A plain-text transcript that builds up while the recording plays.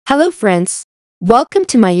Hello friends, welcome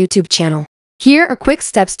to my YouTube channel. Here are quick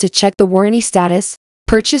steps to check the warranty status,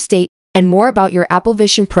 purchase date, and more about your Apple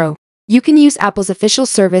Vision Pro. You can use Apple's official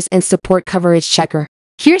service and support coverage checker.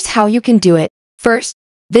 Here's how you can do it. First,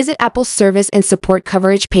 visit Apple's service and support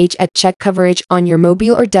coverage page at Check Coverage on your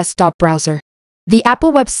mobile or desktop browser. The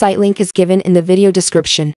Apple website link is given in the video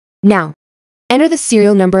description. Now, enter the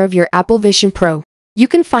serial number of your Apple Vision Pro. You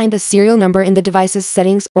can find the serial number in the device's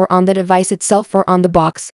settings or on the device itself or on the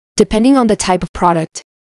box, depending on the type of product.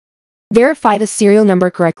 Verify the serial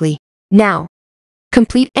number correctly. Now,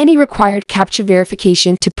 complete any required CAPTCHA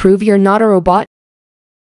verification to prove you're not a robot.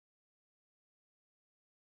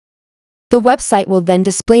 The website will then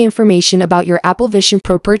display information about your Apple Vision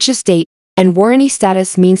Pro purchase date, and warranty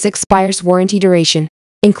status means expires warranty duration,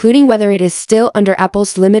 including whether it is still under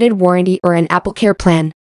Apple's limited warranty or an AppleCare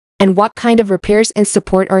plan, and what kind of repairs and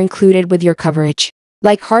support are included with your coverage,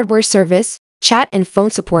 like hardware service, chat and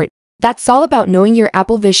phone support. That's all about knowing your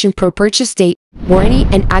Apple Vision Pro purchase date, warranty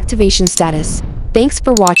and activation status. Thanks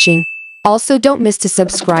for watching. Also don't miss to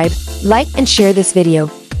subscribe, like and share this video.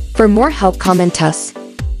 For more help, comment us.